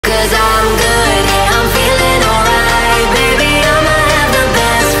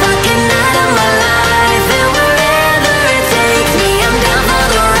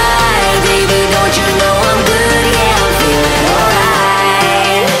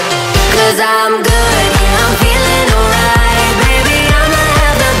I'm good, yeah, I'm feeling alright. Baby, I'ma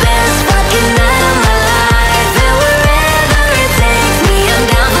have the best fucking night of my life. And wherever it takes me, I'm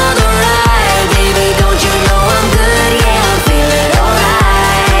down for the ride. Baby, don't you know I'm good, yeah, I'm feeling alright.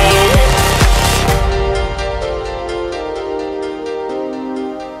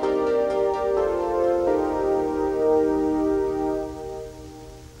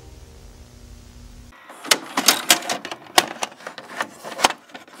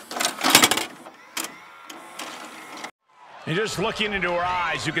 And just looking into her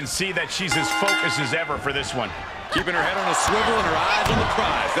eyes, you can see that she's as focused as ever for this one. Keeping her head on a swivel and her eyes on the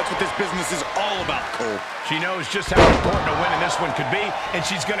prize. That's what this business is all about, Cole. She knows just how important a win in this one could be, and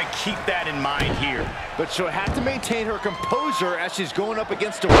she's going to keep that in mind here. But she'll have to maintain her composure as she's going up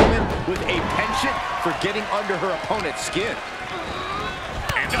against a woman with a penchant for getting under her opponent's skin.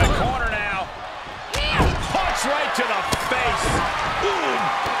 Into the corner now. Punch right to the face. Ooh.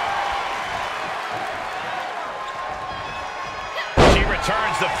 She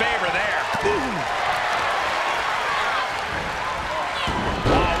returns the favor there. Ooh.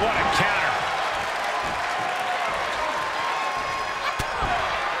 Oh, what a counter.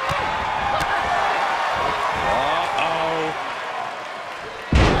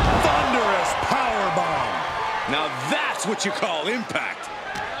 Thunderous powerbomb. Now that's what you call impact.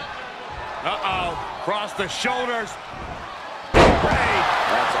 Cross the shoulders.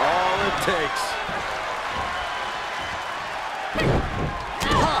 That's all it takes.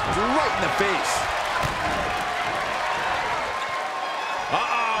 Popped right in the face.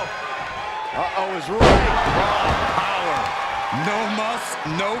 Uh-oh is right. Raw power. No muss,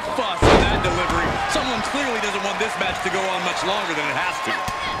 no fuss in that delivery. Someone clearly doesn't want this match to go on much longer than it has to.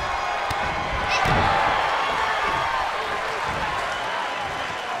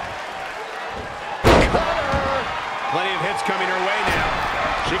 Plenty of hits coming her way now.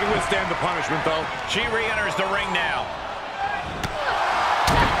 She can withstand the punishment, though. She re-enters the ring now.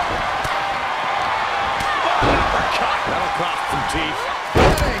 Uppercut. That'll cost some teeth.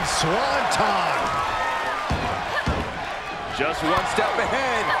 Bang, swanton. Just one step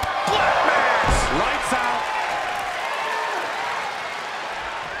ahead. Black mass. Lights out.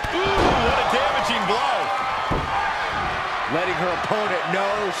 Ooh, what a damaging blow. Letting her opponent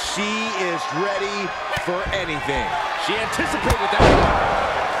know she is ready for anything. She anticipated that one.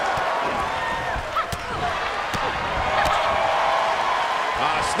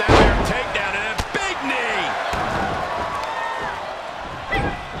 Snap air takedown and a big knee.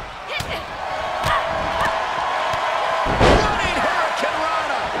 Running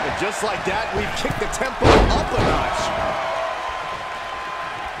hurricanrana. And just like that, we've kicked the tempo up a notch.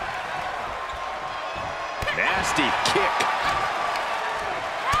 Nasty kick.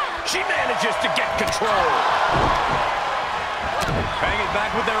 She manages to get control. Bang it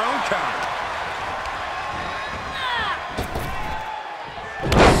back with their own counter.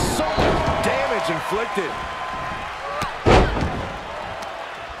 So much damage inflicted.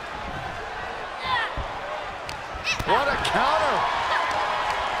 What a counter.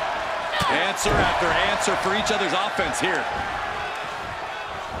 Answer after answer for each other's offense here.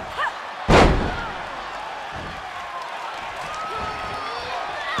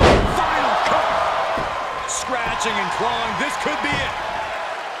 Final cut. Scratching and clawing. This could be it.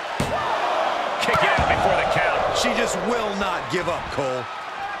 Kick out before the count. She just will not give up, Cole.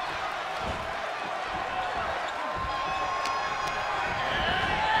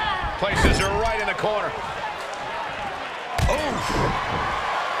 Places her right in the corner. Oh!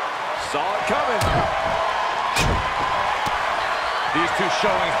 Saw it coming. These two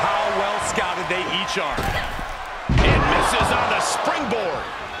showing how well scouted they each are. And misses on the springboard.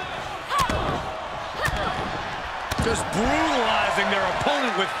 Just brutalizing their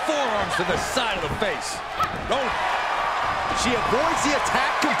opponent with forearms to the side of the face. Oh! She avoids the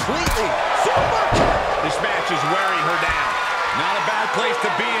attack completely. Super kick. This match is wearing her down. Not a bad place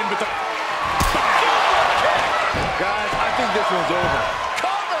to be in, but the... Guys, I think this one's over.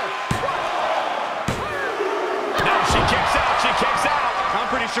 Cover! No, she kicks out, she kicks out. I'm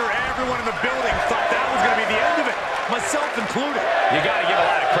pretty sure everyone in the building thought that was going to be the end of it, myself included. You got to give a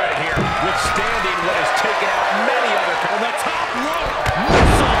lot of credit here, withstanding what has taken out many other... On the top rope,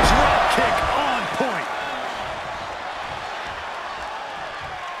 missile drop kick on point.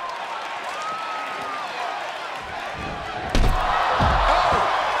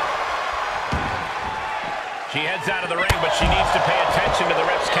 She heads out of the ring, but she needs to pay attention to the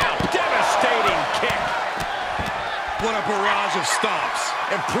ref's count. Devastating kick. What a barrage of stomps.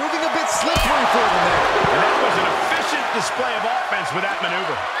 And proving a bit slippery for them there. And that was an efficient display of offense with that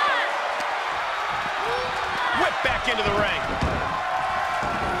maneuver. Whip back into the ring.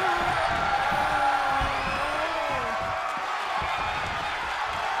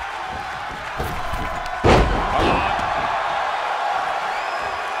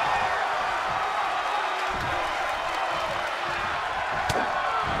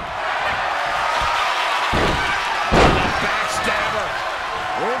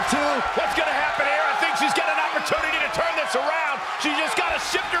 2. What's going to happen here? I think she's got an opportunity to turn this around. She's just got to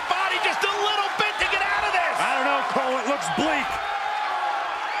shift her body just a little bit to get out of this. I don't know, Cole. It looks bleak.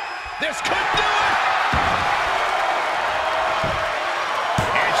 This could do it.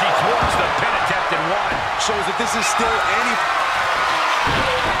 And she thwarts the pin attempt in one. Shows that this is still any...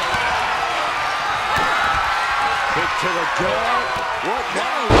 Kick to the gut. What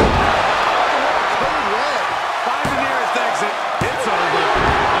now? Code red. Find the nearest exit. It's over.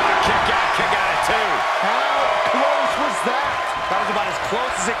 Kick out at 2. How close was that? That was about as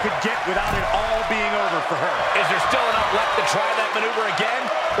close as it could get without it all being over for her. Is there still enough left to try that maneuver again?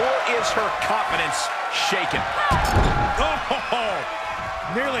 Or is her confidence shaken? Oh,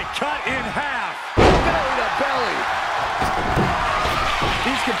 nearly cut in half. Belly to belly.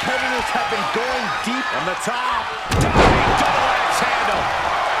 These competitors have been going deep on the top. Diving double axe handle.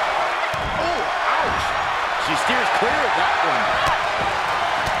 Oh, ouch. She steers clear of that one.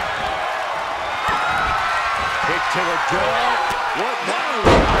 Kick to the gut. What now?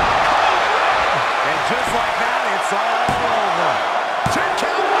 And just like that, it's all over. 2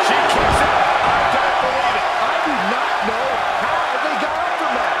 count. She kicks out. I don't believe it. I do not know how they got up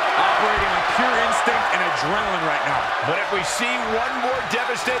from that. Operating on pure instinct and adrenaline right now. But if we see one more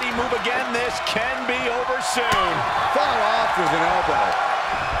devastating move again, this can be over soon. Fought off with an elbow.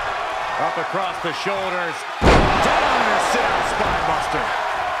 Up across the shoulders. Down in a sit-out spine buster.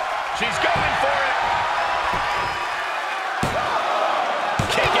 She's going for it.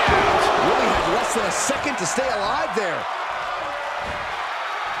 Kick out. Really had less than a second to stay alive there.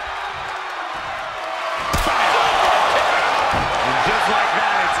 And just like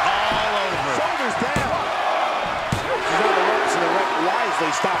that, it's all over. Shoulders down. She's on the ropes and the ref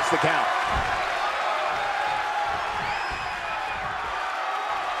wisely stops the count.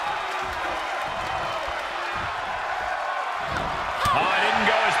 Oh, it didn't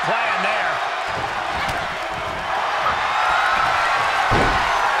go as planned there.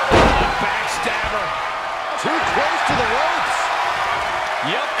 Backstabber. Too close to the ropes.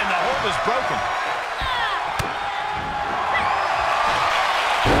 Yep, and the hold is broken.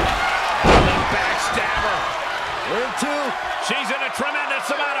 The backstabber. Into. She's in a tremendous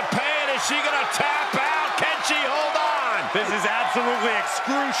amount of pain. Is she going to tap out? Can she hold on? This is absolutely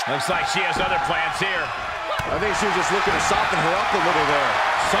excruciating. Looks like she has other plans here. I think she was just looking to soften her up a little there.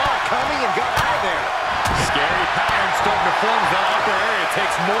 Saw it coming and got out of there. Scary pattern starting to form. That upper area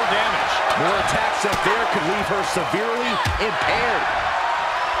takes more damage. More attacks up there could leave her severely impaired.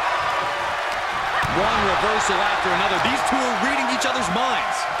 One reversal after another. These two are reading each other's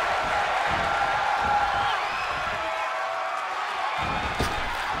minds.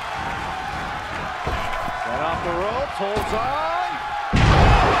 Got off the ropes, holds on.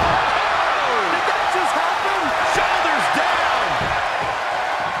 Did that just happen? Shoulders down.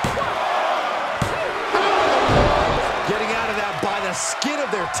 Getting out of that by the skin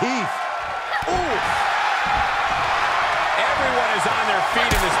of their teeth. Ooh. Everyone is on their feet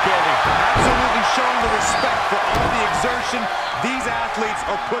in this building. Absolutely showing the respect for all the exertion these athletes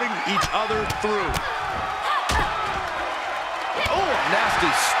are putting each other through. Oh, a nasty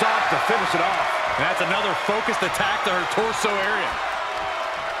stop to finish it off. That's another focused attack to her torso area.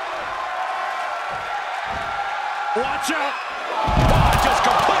 Watch out! Oh, just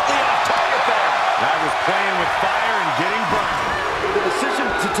completely off target there. That was playing with fire and getting burned. The decision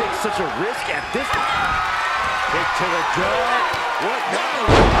to take such a risk at this time. Kick to the gut. What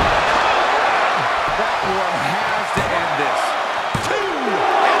now? That one has to end this. 2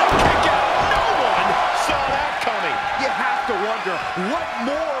 and a kick out. No one saw that coming. You have to wonder, what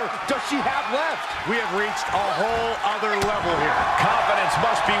more does she have left? We have reached a whole other level here. Confidence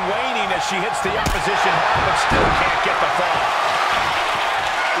must be waning as she hits the opposition hard, but still can't get the fall.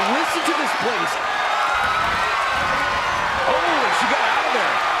 Listen to this place. Oh, she got out of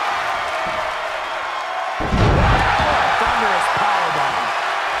there. Thunderous powerbomb.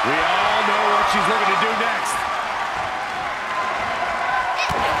 We all know what she's looking to do next.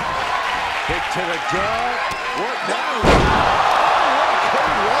 Kick to the gut. What now?